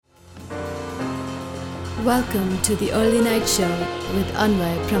Welcome to the Early Night Show with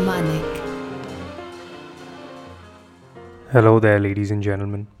Anvay Pramanik. Hello there, ladies and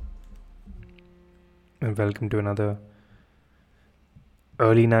gentlemen, and welcome to another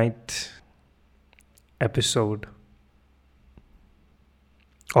early night episode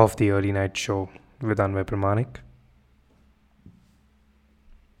of the Early Night Show with Anvay Pramanik.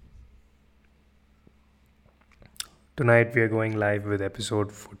 Tonight we are going live with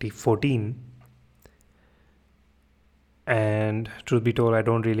episode 14, and truth be told, I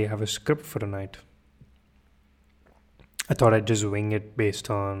don't really have a script for tonight. I thought I'd just wing it based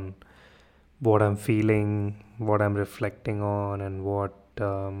on what I'm feeling, what I'm reflecting on, and what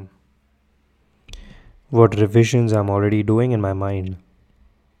revisions I'm already doing in my mind.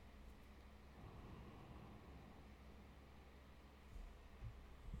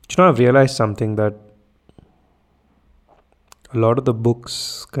 I've realized something, that a lot of the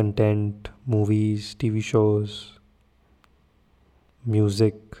books, content, movies, TV shows,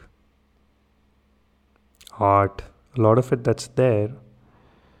 music, art, a lot of it that's there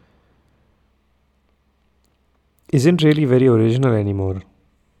isn't really very original anymore.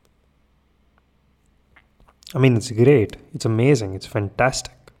 I mean, it's great, it's amazing, it's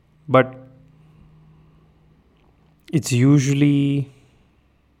fantastic, but it's usually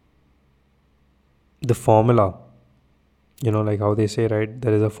the formula. Like how they say, right?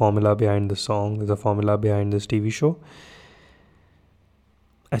 There is a formula behind the song, there's a formula behind this TV show.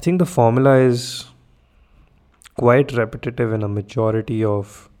 I think the formula is quite repetitive in a majority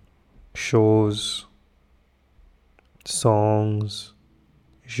of shows, songs,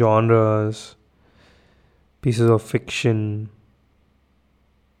 genres, pieces of fiction.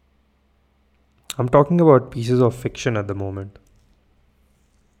 I'm talking about pieces of fiction at the moment.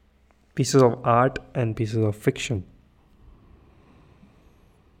 Pieces of art and pieces of fiction.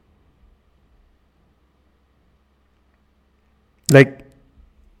 Like,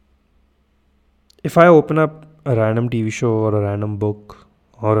 if I open up a random TV show or a random book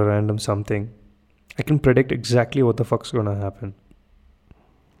or a random something, I can predict exactly what the fuck's gonna happen.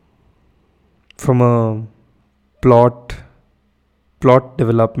 From a plot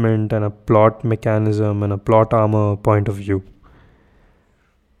development and a plot mechanism and a plot armor point of view.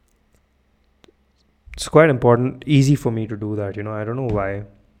 It's quite important, easy for me to do that, I don't know why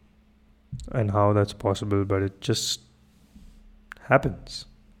and how that's possible, but it just happens.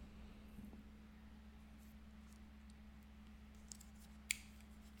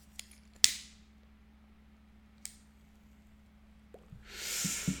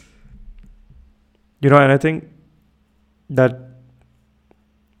 And I think that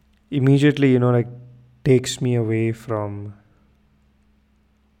immediately, takes me away from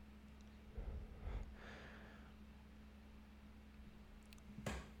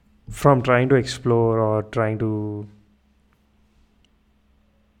trying to explore or trying to,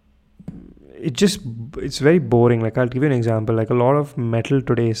 it's very boring. Like, I'll give you an example. Like, a lot of metal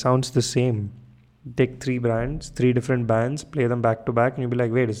today sounds the same. Take three different bands, play them back to back, and you'll be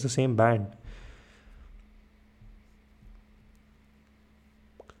like, wait, it's the same band.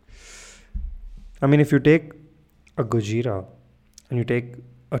 I mean, if you take a Gojira and you take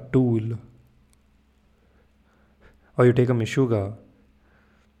a Tool, or you take a Meshuggah,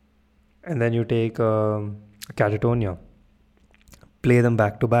 and then you take a Catatonia, play them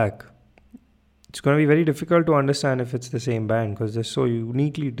back to back, it's going to be very difficult to understand if it's the same band because they're so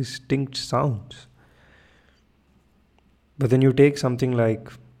uniquely distinct sounds. But then you take something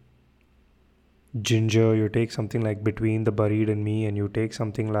like Ginger, you take something like Between the Buried and Me, and you take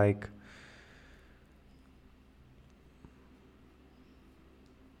something like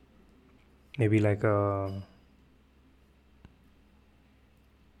maybe like a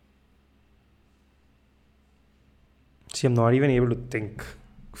See, I'm not even able to think.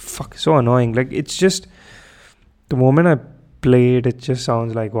 Fuck, so annoying. Like, it's just, the moment I play it, it just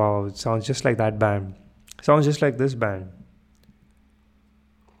sounds like, wow, it sounds just like that band. It sounds just like this band.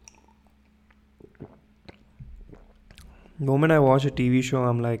 The moment I watch a TV show,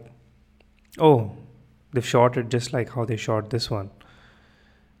 I'm like, oh, they've shot it just like how they shot this one.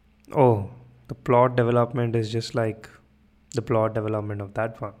 Oh, the plot development is just like the plot development of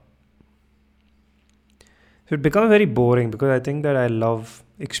that one. So it becomes very boring because I think that I love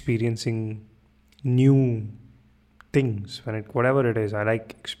experiencing new things. Whatever it is, I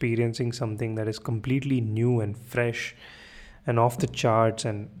like experiencing something that is completely new and fresh and off the charts.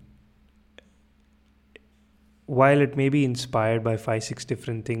 And while it may be inspired by 5-6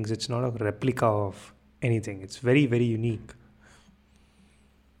 different things, it's not a replica of anything. It's very, very unique.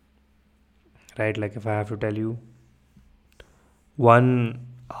 Right? Like, if I have to tell you one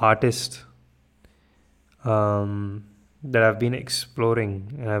artist that I've been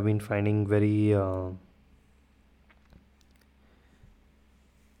exploring and I've been finding very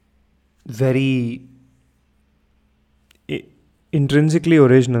i- intrinsically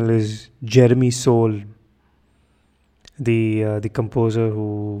original is Jeremy Soule, the composer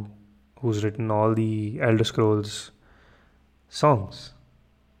who's written all the Elder Scrolls songs.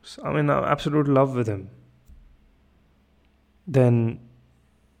 So, I'm in absolute love with him. Then,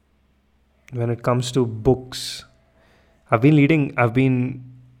 when it comes to books, I've been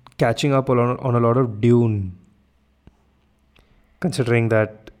catching up on a lot of Dune, considering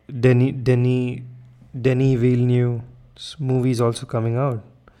that Denis Villeneuve's movie is also coming out.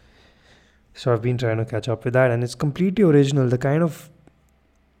 So I've been trying to catch up with that, and it's completely original. The kind of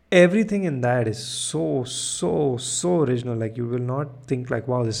everything in that is so original. Like, you will not think like,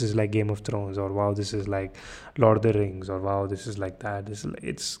 wow, this is like Game of Thrones, or wow, this is like Lord of the Rings, or wow, this is like that.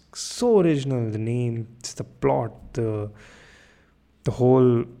 It's so original. The name, it's the plot, the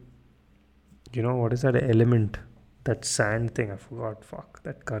whole, what is that element, that sand thing, I forgot, fuck,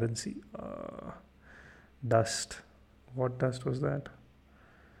 that currency, dust, what dust was that,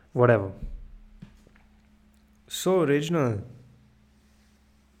 whatever, so original.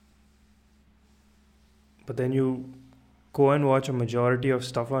 But then you go and watch a majority of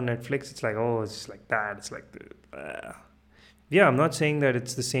stuff on Netflix, it's like, oh, it's like that, it's like yeah, I'm not saying that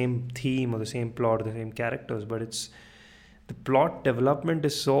it's the same theme or the same plot or the same characters, but it's the plot development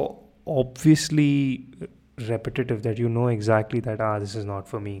is so obviously repetitive that you know exactly that, this is not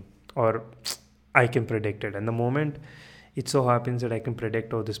for me, or I can predict it. And the moment it so happens that I can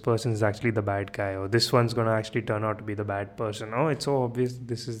predict, oh, this person is actually the bad guy, or this one's gonna actually turn out to be the bad person, oh, it's so obvious,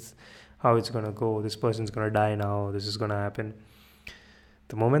 this is how it's gonna go, this person's gonna die now, this is gonna happen.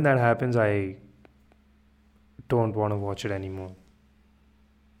 The moment that happens, I don't want to watch it anymore.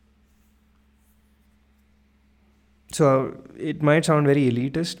 So it might sound very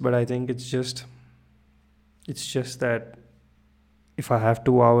elitist, but I think it's just that if I have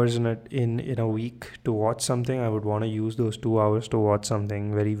 2 hours in a week to watch something, I would want to use those 2 hours to watch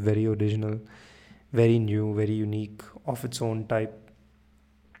something very, very original, very new, very unique, of its own type.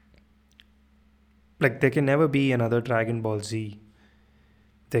 Like, there can never be another Dragon Ball Z.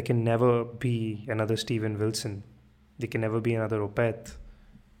 There can never be another Steven Wilson. There can never be another Opeth.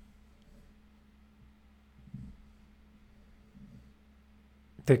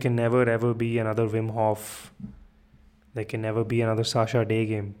 There can never ever be another Wim Hof. There can never be another Sasha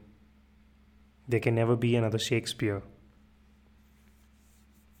Daygame. There can never be another Shakespeare.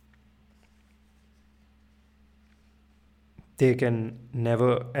 There can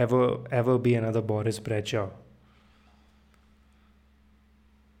never ever ever be another Boris Brejcha.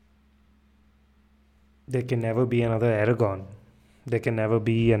 There can never be another Aragon. There can never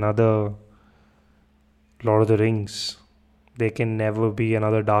be another Lord of the Rings. There can never be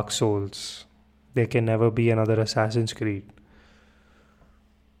another Dark Souls. There can never be another Assassin's Creed.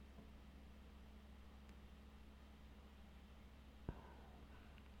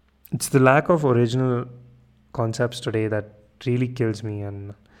 It's the lack of original concepts today that really kills me,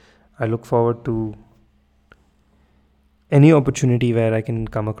 and I look forward to any opportunity where I can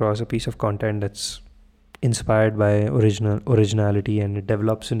come across a piece of content that's inspired by originality, and it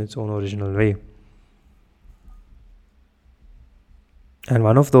develops in its own original way. And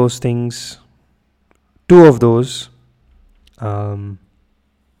one of those things, two of those, um,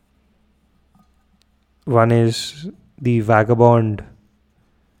 one is the Vagabond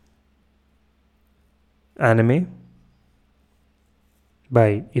anime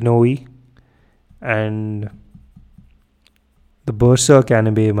by Inoue, and the Berserk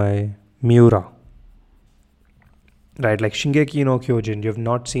anime by Miura. Right, like Shingeki no Kyojin, you've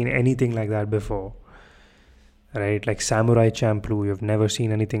not seen anything like that before. Right, like Samurai Champloo, you've never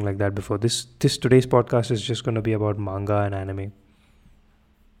seen anything like that before. This today's podcast is just going to be about manga and anime.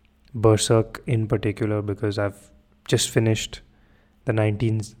 Berserk in particular, because I've just finished the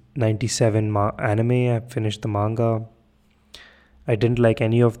 1997 anime. I finished the manga. I didn't like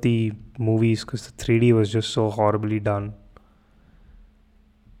any of the movies because the 3D was just so horribly done.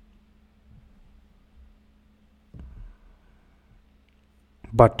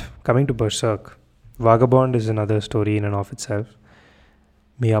 But coming to Berserk, Vagabond is another story in and of itself.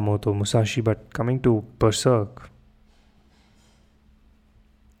 Miyamoto Musashi. But coming to Berserk,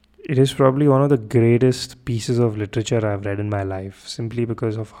 it is probably one of the greatest pieces of literature I've read in my life, simply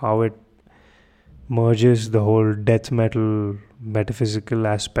because of how it merges the whole death metal metaphysical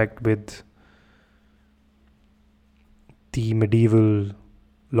aspect with the medieval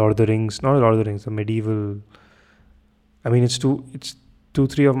Lord of the Rings, not Lord of the Rings, the medieval. I mean, it's two,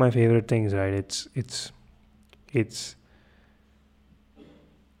 three of my favorite things, right? It's It's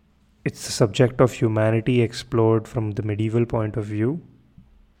it's the subject of humanity explored from the medieval point of view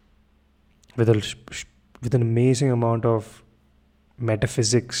with with an amazing amount of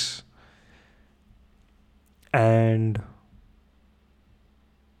metaphysics and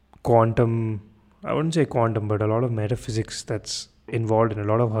quantum. I wouldn't say quantum, but a lot of metaphysics that's involved in a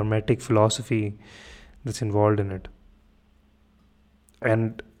lot of hermetic philosophy that's involved in it.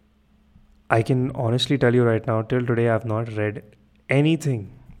 And I can honestly tell you right now, till today, I've not read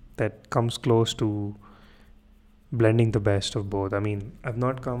anything that comes close to blending the best of both. I mean, I've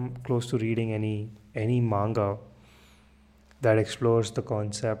not come close to reading any manga that explores the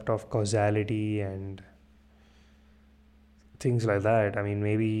concept of causality and things like that. I mean,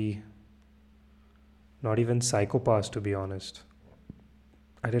 maybe not even Psycho-Pass, to be honest.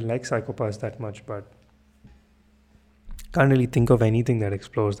 I didn't like Psycho-Pass that much, but can't really think of anything that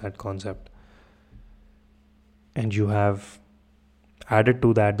explores that concept. And you have added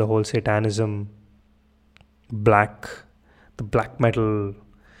to that the whole satanism, the black metal,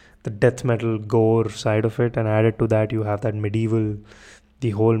 the death metal gore side of it, and added to that you have that the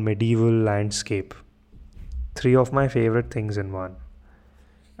whole medieval landscape. Three of my favorite things in one.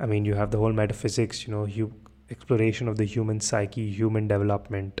 I mean, you have the whole metaphysics, exploration of the human psyche, human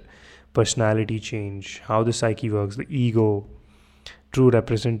development, personality change, how the psyche works, the ego, true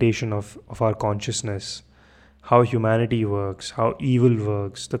representation of our consciousness, how humanity works, how evil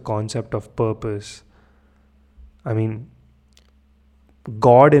works, the concept of purpose. I mean,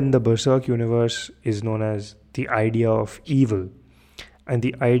 God in the Berserk universe is known as the idea of evil. And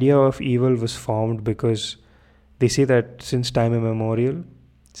the idea of evil was formed because they say that since time immemorial,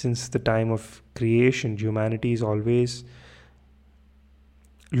 since the time of creation, humanity has always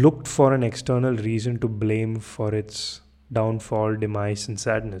looked for an external reason to blame for its downfall, demise, and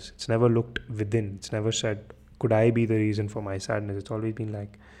sadness. It's never looked within. It's never said, could I be the reason for my sadness? It's always been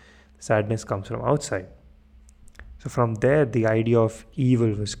like, sadness comes from outside. So from there, the idea of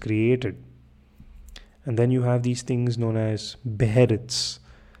evil was created. And then you have these things known as Beherits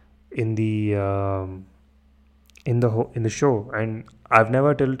in the show, and I've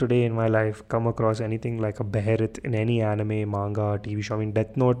never till today in my life come across anything like a Beherit in any anime, manga, TV show. I mean,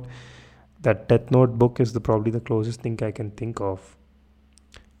 Death Note book is probably the closest thing I can think of.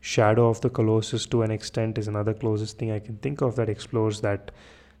 Shadow of the Colossus, to an extent, is another closest thing I can think of that explores that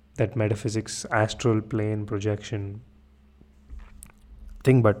metaphysics, astral plane projection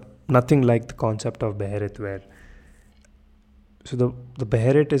thing, but nothing like the concept of Beherit, where so the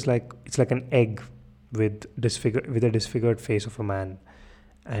Beherit is like, it's like an egg with a disfigured face of a man,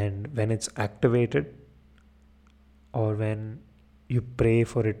 and when it's activated, or when you pray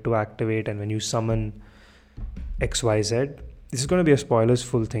for it to activate, and when you summon XYZ, this is going to be a spoilers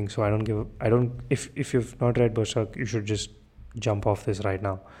full thing, so if you've not read Berserk, you should just jump off this right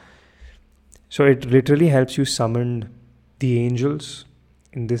now. So it literally helps you summon the angels.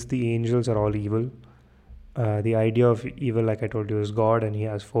 In this, the angels are all evil. The idea of evil, like I told you, is God, and he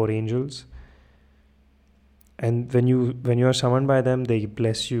has 4 angels. And when you are summoned by them, they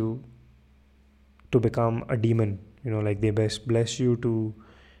bless you to become a demon. Like they bless you to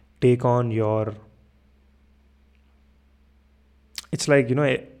take on your. It's like,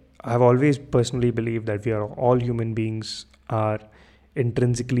 I've always personally believed that all human beings are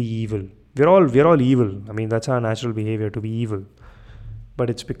intrinsically evil. We're all evil. I mean, that's our natural behavior, to be evil. But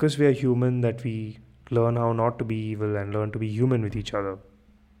it's because we are human that we learn how not to be evil and learn to be human with each other.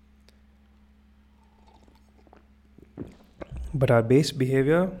 But our base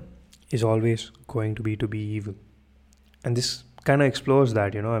behavior is always going to be evil. And this kind of explores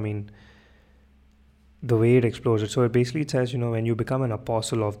that, I mean, the way it explores it. So it says, when you become an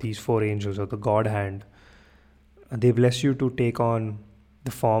apostle of these 4 angels, or the God hand, they bless you to take on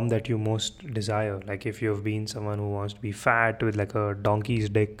the form that you most desire. Like if you've been someone who wants to be fat with like a donkey's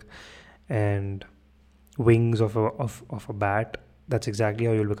dick and wings of a bat, that's exactly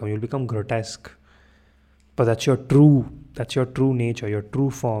how you'll become. You'll become grotesque. But that's your true nature, your true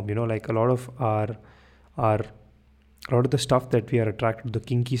form. Like a lot of the stuff that we are attracted to, the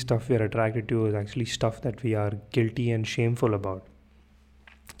kinky stuff we are attracted to, is actually stuff that we are guilty and shameful about.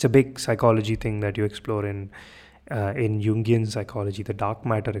 It's a big psychology thing that you explore in Jungian psychology, the dark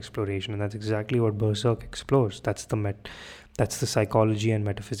matter exploration, and that's exactly what Berserk explores. That's the psychology and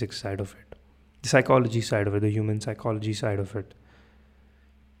metaphysics side of it, the psychology side of it, the human psychology side of it.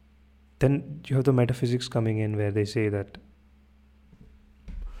 Then you have the metaphysics coming in, where they say that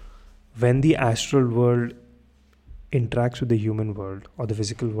when the astral world interacts with the human world or the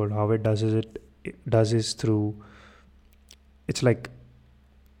physical world, how it does is through, it's like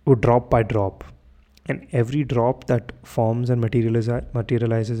drop by drop. And every drop that forms and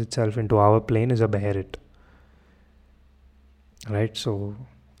materializes itself into our plane is a Beherit. Right? So,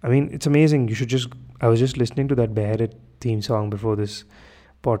 I mean, it's amazing. I was just listening to that Beherit theme song before this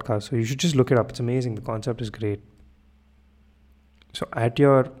podcast. So, you should just look it up. It's amazing. The concept is great. So, at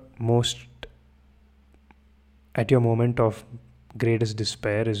your moment of greatest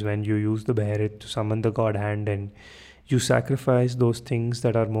despair is when you use the Beherit to summon the God hand, and you sacrifice those things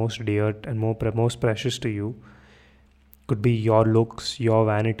that are most dear and most precious to you. Could be your looks, your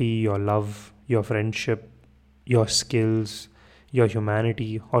vanity, your love, your friendship, your skills, your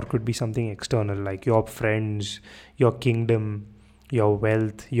humanity, or could be something external like your friends, your kingdom, your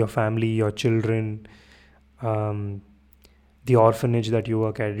wealth, your family, your children, the orphanage that you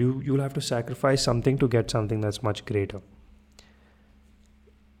work at. You'll have to sacrifice something to get something that's much greater.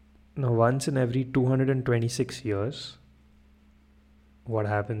 Now, once in every 226 years, what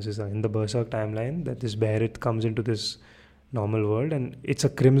happens is in the Berserk timeline that this Beherit comes into this normal world, and it's a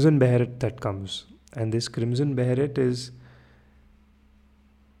crimson Beherit that comes. And this crimson Beherit is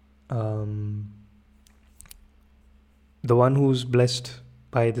the one who's blessed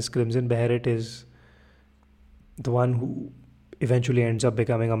by this crimson Beherit is the one who eventually ends up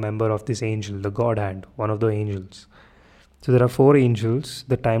becoming a member of this angel, the God Hand, one of the angels. So there are 4 angels.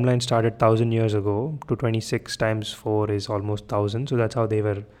 The timeline started 1,000 years ago. 226 times 4 is almost 1,000. So that's how they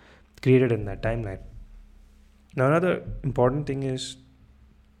were created in that timeline. Now another important thing is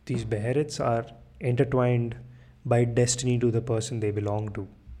these Beherits are intertwined by destiny to the person they belong to.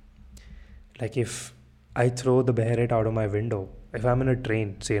 Like if I throw the Beherit out of my window, if I'm in a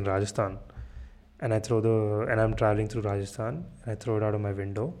train, say in Rajasthan, and I'm traveling through Rajasthan, and I throw it out of my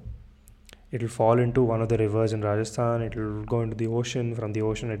window, it'll fall into one of the rivers in Rajasthan, it'll go into the ocean, from the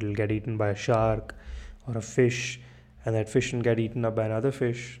ocean it'll get eaten by a shark or a fish, and that fish will get eaten up by another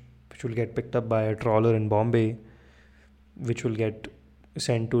fish, which will get picked up by a trawler in Bombay, which will get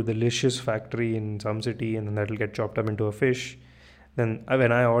sent to the Licious factory in some city, and then that'll get chopped up into a fish. Then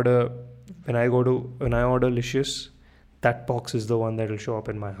when I order Licious, that box is the one that will show up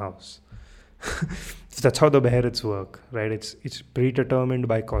in my house. So that's how the Beherits work, right? It's predetermined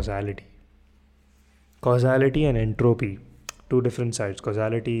by causality. Causality and entropy, 2 different sides.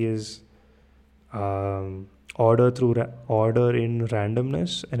 Causality is order in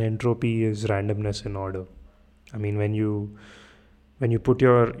randomness, and entropy is randomness in order. I mean, when you put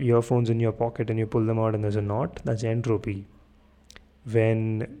your earphones in your pocket and you pull them out and there's a knot, that's entropy.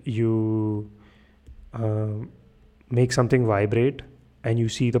 When you make something vibrate and you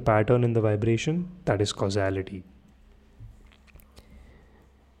see the pattern in the vibration, that is causality.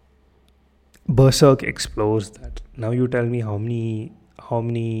 Berserk explores that. Now you tell me how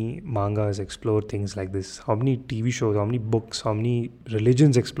many mangas explore things like this, how many TV shows, how many books, how many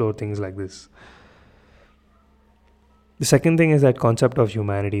religions explore things like this. The second thing is that concept of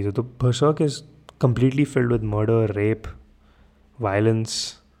humanity. So the Berserk is completely filled with murder, rape,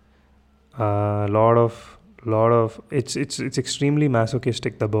 violence, lot of it's extremely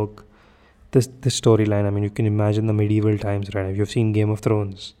masochistic, the book, this storyline. I mean, you can imagine the medieval times, right? If you've seen Game of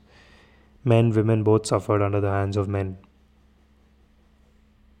Thrones, men, women both suffered under the hands of men.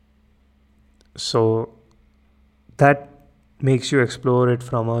 So that makes you explore it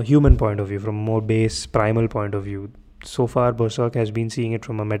from a human point of view, from a more base, primal point of view. So far, Berserk has been seeing it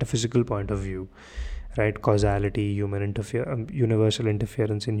from a metaphysical point of view, right? Causality, universal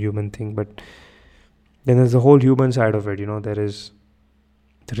interference in human thing. But then there's the whole human side of it. There is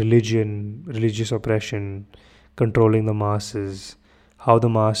the religious oppression, controlling the masses, how the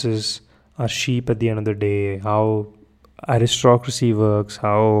masses are sheep at the end of the day, how aristocracy works,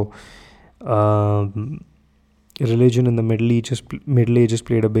 how religion in the Middle Ages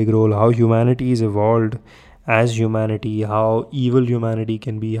played a big role, how humanity is evolved as humanity, how evil humanity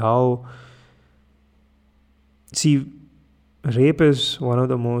can be, rape is one of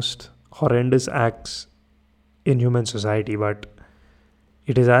the most horrendous acts in human society, but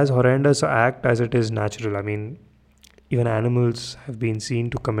it is as horrendous an act as it is natural. I mean, even animals have been seen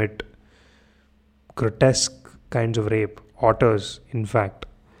to commit grotesque kinds of rape, otters, in fact.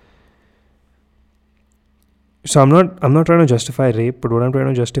 So I'm not trying to justify rape, but what I'm trying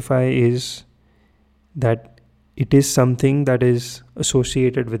to justify is that it is something that is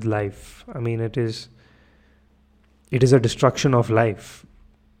associated with life. I mean, it is a destruction of life,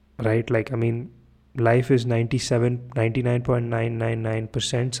 right? Like, I mean, life is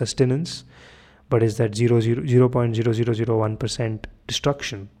 99.999% sustenance, but is that 0.0001%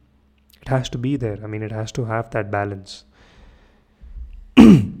 destruction. It has to be there. I mean, it has to have that balance.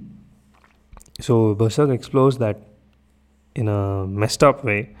 So Berserk explores that in a messed up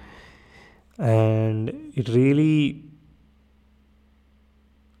way. And it really,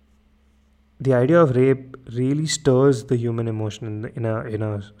 the idea of rape really stirs the human emotion in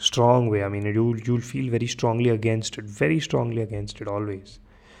a strong way. I mean, you'll feel very strongly against it always.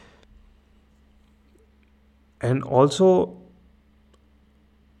 And also,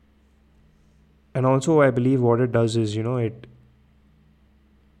 I believe what it does is, it,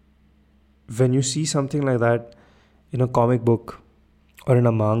 when you see something like that in a comic book or in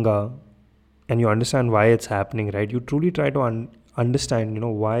a manga, and you understand why it's happening, right? You truly try to understand,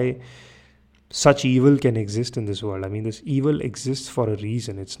 why such evil can exist in this world. I mean, this evil exists for a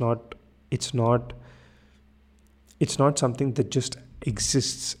reason. It's not it's not something that just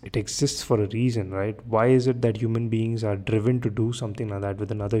exists. It exists for a reason, right? Why is it that human beings are driven to do something like that with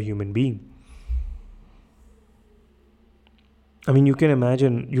another human being? I mean, you can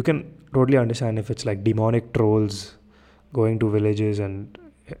totally understand if it's like demonic trolls going to villages and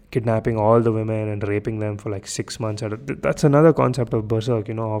kidnapping all the women and raping them for like 6 months. That's another concept of Berserk,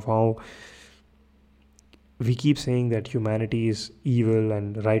 of how we keep saying that humanity is evil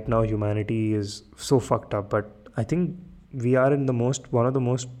and right now humanity is so fucked up. But I think we are in one of the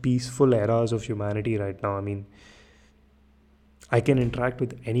most peaceful eras of humanity right now. I mean, I can interact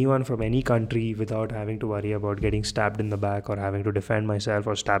with anyone from any country without having to worry about getting stabbed in the back or having to defend myself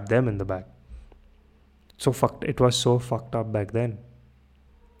or stab them in the back. It was so fucked up back then.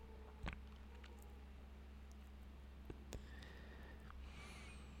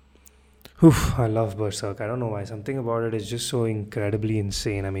 Oof, I love Berserk. I don't know why. Something about it is just so incredibly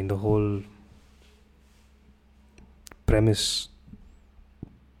insane. I mean, the whole premise.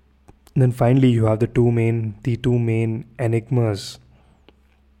 And then finally, you have the two main enigmas,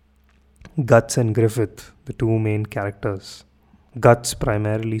 Guts and Griffith, the two main characters. Guts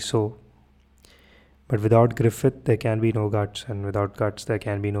primarily so. But without Griffith, there can be no Guts, and without Guts, there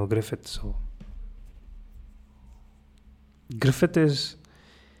can be no Griffith. So, Griffith is,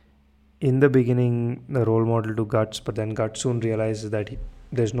 in the beginning, the role model to Guts, but then Guts soon realizes that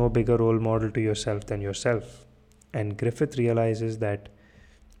there's no bigger role model to yourself than yourself. And Griffith realizes that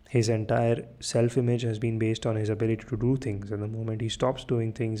his entire self-image has been based on his ability to do things. And the moment he stops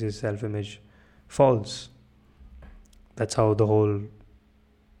doing things, his self-image falls. That's how the whole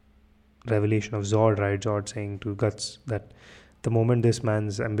revelation of Zod, right? Zod saying to Guts that the moment this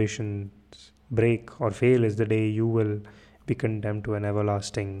man's ambitions break or fail is the day you will be condemned to an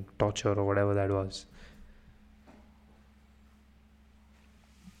everlasting torture or whatever that was.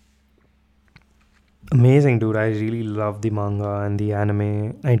 Amazing, dude. I really love the manga and the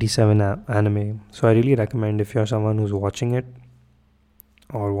anime, 97 anime. So I really recommend, if you're someone who's watching it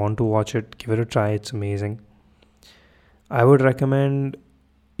or want to watch it, give it a try. It's amazing. I would recommend,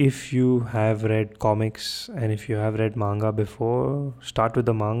 if you have read comics and if you have read manga before, start with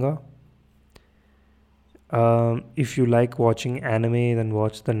the manga. If you like watching anime, then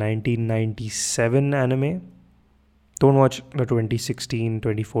watch the 1997 anime. Don't watch the 2016,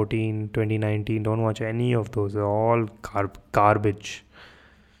 2014, 2019. Don't watch any of those. They're all garbage.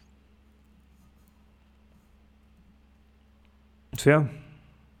 So yeah,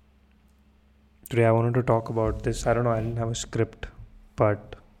 today I wanted to talk about this. I don't know, I didn't have a script,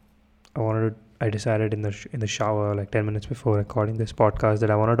 but I decided in the shower like 10 minutes before recording this podcast that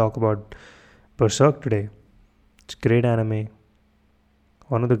I want to talk about Berserk today. It's great anime.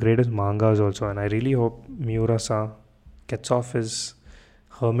 One of the greatest mangas also, and I really hope Miura-san gets off his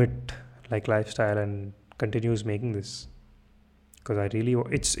hermit-like lifestyle and continues making this. Because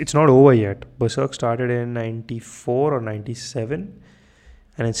it's not over yet. Berserk started in 94 or 97,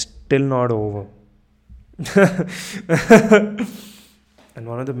 and it's still not over. And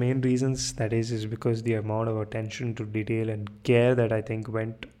one of the main reasons that is because the amount of attention to detail and care that I think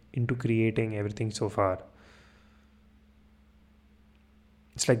went into creating everything so far.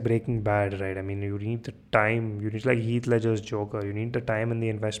 It's like Breaking Bad, right? I mean, you need the time. You need, like Heath Ledger's Joker. You need the time and the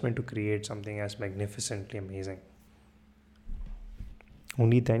investment to create something as magnificently amazing.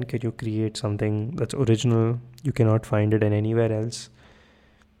 Only then can you create something that's original. You cannot find it in anywhere else.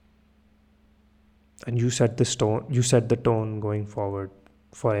 And you set the tone going forward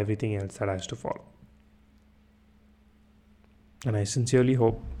for everything else that has to follow. And I sincerely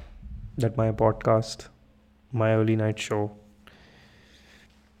hope that my podcast, my early night show,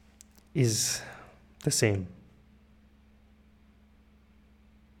 is the same.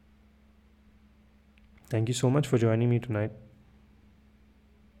 Thank you so much for joining me tonight.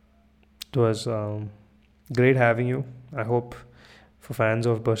 It was great having you. I hope for fans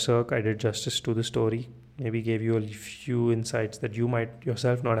of Berserk, I did justice to the story. Maybe gave you a few insights that you might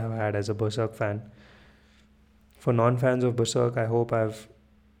yourself not have had as a Berserk fan. For non-fans of Berserk, I hope I've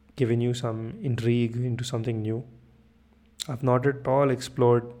given you some intrigue into something new. I've not at all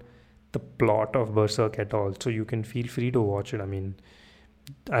explored the plot of Berserk at all, so you can feel free to watch it. I mean,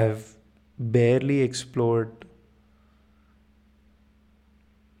 I've barely explored.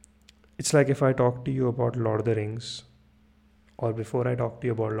 It's like if I talk to you about Lord of the Rings, or before I talk to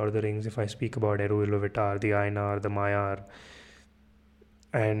you about Lord of the Rings, if I speak about Eru Iluvatar, the Ainar, the Maiar,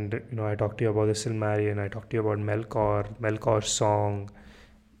 and I talk to you about the Silmarillion, I talk to you about Melkor's song,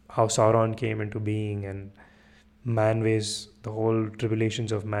 how Sauron came into being, and Manway's, the whole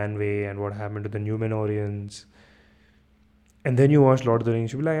tribulations of Manway and what happened to the Numenorians. And then you watch Lord of the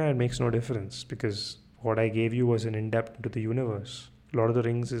Rings, you'll be like, it makes no difference because what I gave you was an in-depth into the universe. Lord of the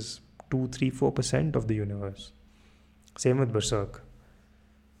Rings is 2, 3, 4% of the universe. Same with Berserk.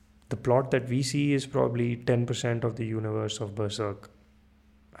 The plot that we see is probably 10% of the universe of Berserk.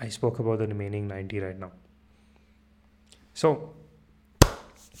 I spoke about the remaining 90 right now. So,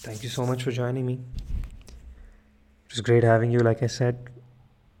 thank you so much for joining me. It was great having you, like I said.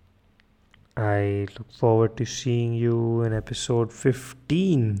 I look forward to seeing you in episode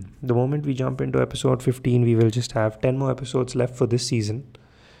 15. The moment we jump into episode 15, we will just have 10 more episodes left for this season.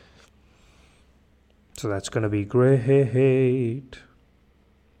 So that's going to be great.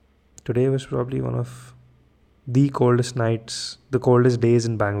 Today was probably one of the coldest nights, the coldest days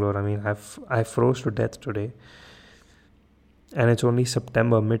in Bangalore. I mean, I froze to death today. And it's only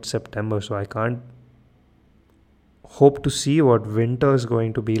mid-September, so I can't hope to see what winter is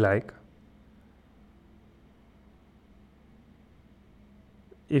going to be like.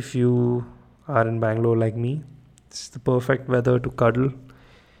 If you are in Bangalore like me, it's the perfect weather to cuddle,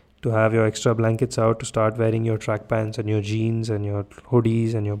 to have your extra blankets out, to start wearing your track pants and your jeans and your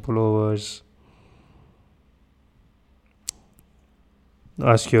hoodies and your pullovers.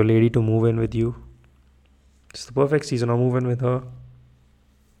 Ask your lady to move in with you. It's the perfect season. I'll move in with her.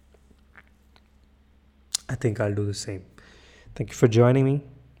 I think I'll do the same. Thank you for joining me.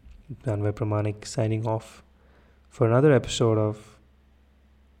 Anvay Pramanik signing off for another episode of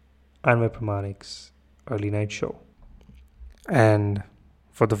Anvay Pramanik's Early Night Show. And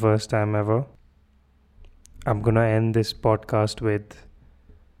for the first time ever, I'm gonna end this podcast with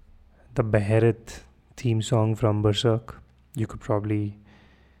the Beherit theme song from Berserk. You could probably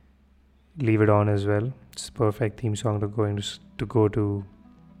leave it on as well. It's a perfect theme song to go to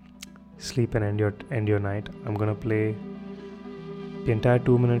sleep and end your night. I'm gonna play the entire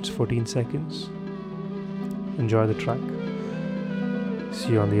 2 minutes 14 seconds. Enjoy the track.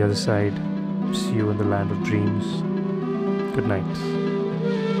 See you on the other side. See you in the land of dreams. Good night.